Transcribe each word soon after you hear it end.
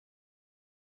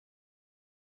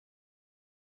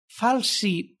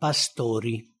Falsi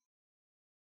pastori.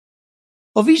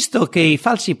 Ho visto che i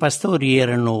falsi pastori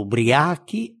erano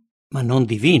ubriachi, ma non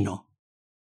di vino.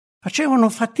 Facevano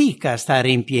fatica a stare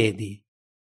in piedi,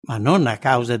 ma non a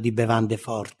causa di bevande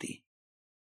forti.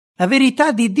 La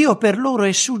verità di Dio per loro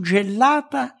è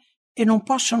suggellata e non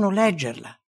possono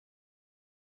leggerla.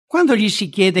 Quando gli si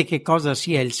chiede che cosa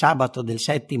sia il sabato del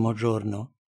settimo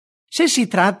giorno, se si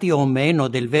tratti o meno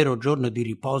del vero giorno di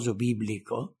riposo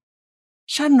biblico,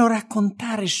 sanno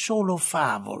raccontare solo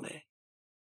favole.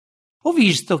 Ho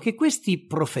visto che questi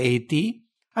profeti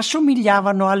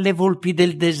assomigliavano alle volpi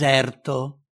del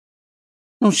deserto.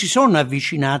 Non si sono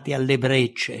avvicinati alle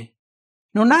brecce.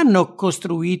 Non hanno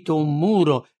costruito un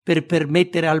muro per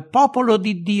permettere al popolo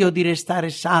di Dio di restare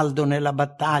saldo nella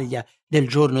battaglia del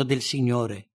giorno del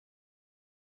Signore.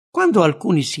 Quando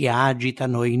alcuni si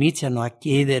agitano e iniziano a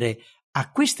chiedere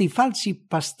a questi falsi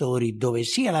pastori dove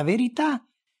sia la verità,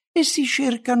 essi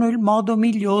cercano il modo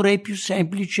migliore e più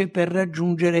semplice per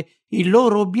raggiungere il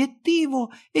loro obiettivo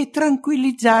e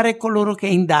tranquillizzare coloro che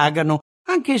indagano,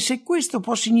 anche se questo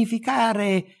può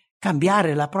significare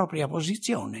cambiare la propria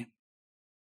posizione.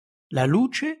 La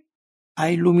luce ha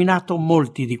illuminato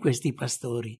molti di questi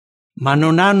pastori, ma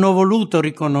non hanno voluto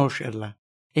riconoscerla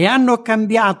e hanno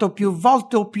cambiato più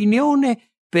volte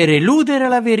opinione per eludere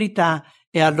la verità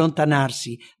e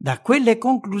allontanarsi da quelle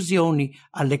conclusioni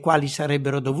alle quali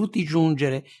sarebbero dovuti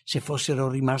giungere se fossero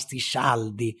rimasti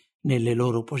saldi nelle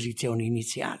loro posizioni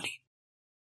iniziali.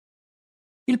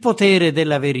 Il potere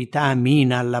della verità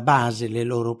mina alla base le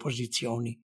loro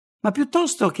posizioni, ma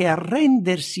piuttosto che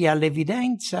arrendersi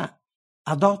all'evidenza,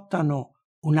 adottano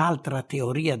un'altra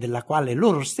teoria della quale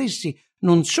loro stessi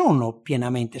non sono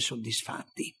pienamente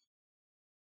soddisfatti.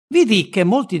 Vidi che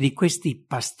molti di questi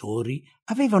pastori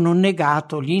avevano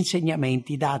negato gli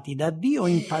insegnamenti dati da Dio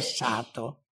in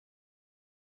passato.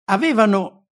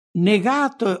 Avevano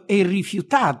negato e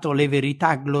rifiutato le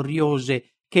verità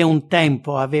gloriose che un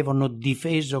tempo avevano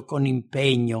difeso con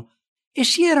impegno e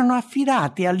si erano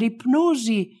affidati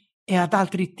all'ipnosi e ad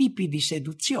altri tipi di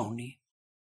seduzioni.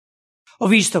 Ho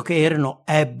visto che erano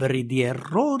ebbri di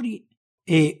errori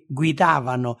e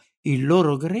guidavano il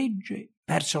loro gregge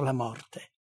verso la morte.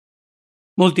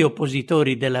 Molti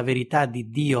oppositori della verità di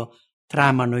Dio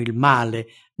tramano il male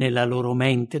nella loro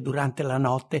mente durante la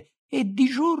notte e di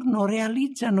giorno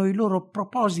realizzano i loro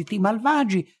propositi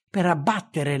malvagi per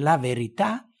abbattere la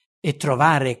verità e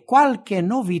trovare qualche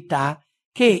novità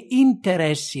che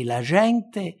interessi la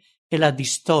gente e la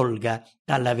distolga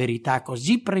dalla verità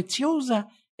così preziosa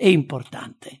e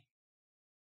importante.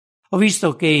 Ho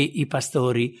visto che i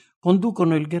pastori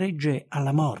conducono il gregge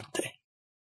alla morte.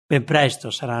 Ben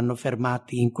presto saranno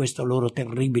fermati in questo loro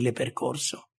terribile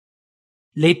percorso.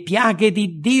 Le piaghe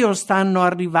di Dio stanno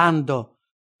arrivando,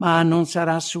 ma non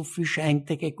sarà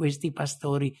sufficiente che questi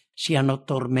pastori siano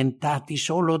tormentati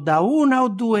solo da una o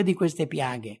due di queste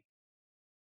piaghe.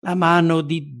 La mano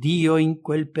di Dio in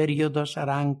quel periodo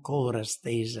sarà ancora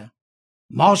stesa,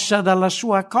 mossa dalla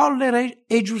sua collera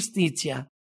e giustizia,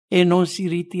 e non si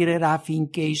ritirerà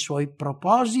finché i suoi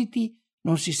propositi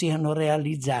non si siano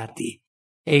realizzati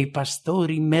e i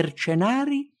pastori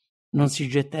mercenari non si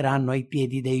getteranno ai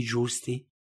piedi dei giusti,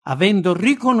 avendo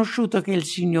riconosciuto che il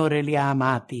Signore li ha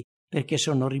amati perché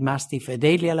sono rimasti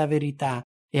fedeli alla verità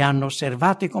e hanno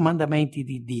osservato i comandamenti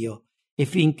di Dio, e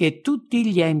finché tutti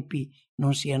gli empi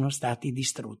non siano stati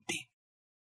distrutti.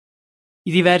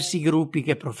 I diversi gruppi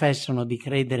che professano di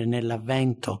credere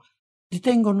nell'avvento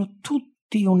detengono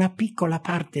tutti una piccola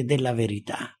parte della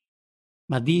verità,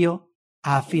 ma Dio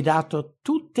ha affidato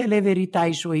tutte le verità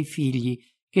ai suoi figli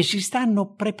che si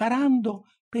stanno preparando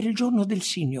per il giorno del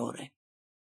Signore.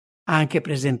 Ha anche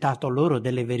presentato loro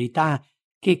delle verità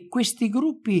che questi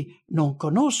gruppi non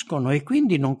conoscono e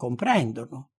quindi non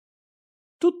comprendono.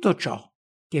 Tutto ciò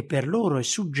che per loro è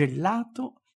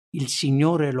suggellato, il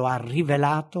Signore lo ha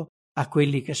rivelato a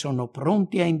quelli che sono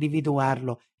pronti a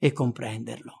individuarlo e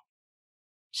comprenderlo.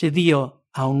 Se Dio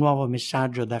ha un nuovo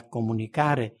messaggio da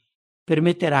comunicare,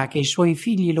 permetterà che i suoi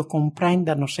figli lo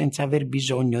comprendano senza aver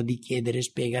bisogno di chiedere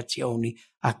spiegazioni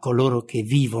a coloro che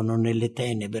vivono nelle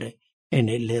tenebre e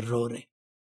nell'errore.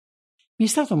 Mi è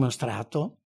stato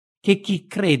mostrato che chi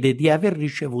crede di aver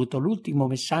ricevuto l'ultimo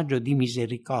messaggio di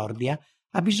misericordia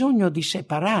ha bisogno di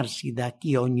separarsi da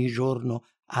chi ogni giorno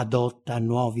adotta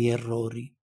nuovi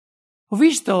errori. Ho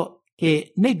visto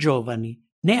che né giovani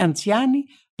né anziani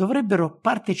dovrebbero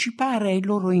partecipare ai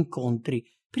loro incontri,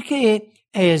 perché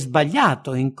è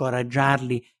sbagliato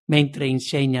incoraggiarli mentre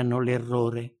insegnano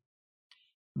l'errore.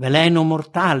 Veleno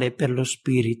mortale per lo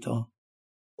spirito,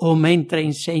 o mentre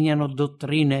insegnano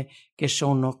dottrine che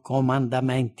sono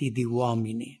comandamenti di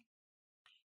uomini.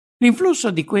 L'influsso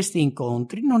di questi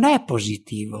incontri non è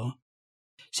positivo.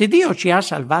 Se Dio ci ha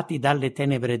salvati dalle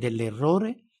tenebre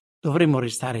dell'errore, dovremmo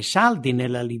restare saldi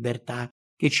nella libertà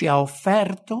che ci ha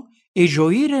offerto e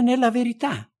gioire nella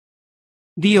verità.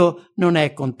 Dio non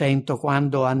è contento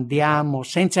quando andiamo,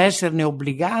 senza esserne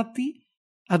obbligati,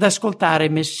 ad ascoltare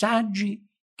messaggi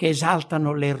che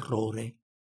esaltano l'errore,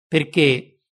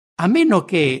 perché, a meno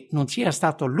che non sia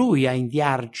stato Lui a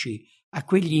inviarci a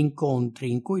quegli incontri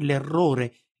in cui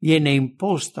l'errore viene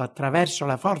imposto attraverso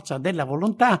la forza della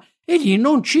volontà, Egli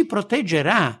non ci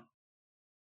proteggerà.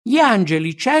 Gli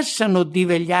angeli cessano di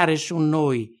vegliare su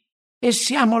noi e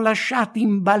siamo lasciati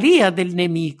in balia del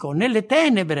nemico, nelle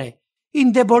tenebre,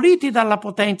 indeboliti dalla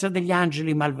potenza degli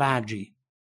angeli malvagi.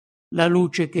 La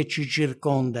luce che ci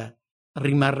circonda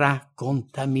rimarrà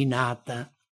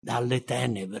contaminata dalle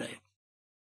tenebre.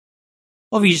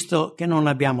 Ho visto che non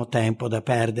abbiamo tempo da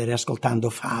perdere ascoltando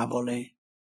favole.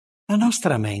 La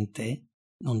nostra mente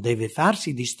non deve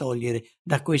farsi distogliere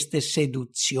da queste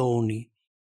seduzioni,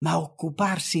 ma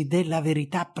occuparsi della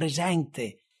verità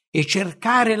presente e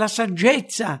cercare la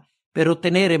saggezza per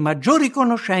ottenere maggiori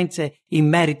conoscenze in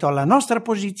merito alla nostra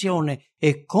posizione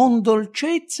e con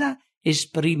dolcezza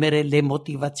esprimere le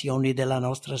motivazioni della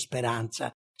nostra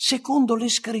speranza, secondo le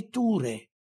scritture.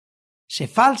 Se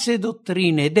false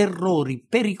dottrine ed errori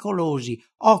pericolosi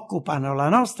occupano la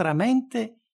nostra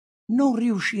mente, non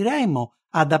riusciremo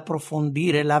ad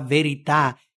approfondire la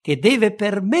verità che deve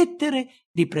permettere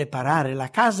di preparare la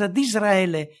casa di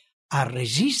Israele a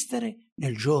resistere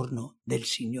nel giorno del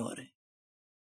Signore.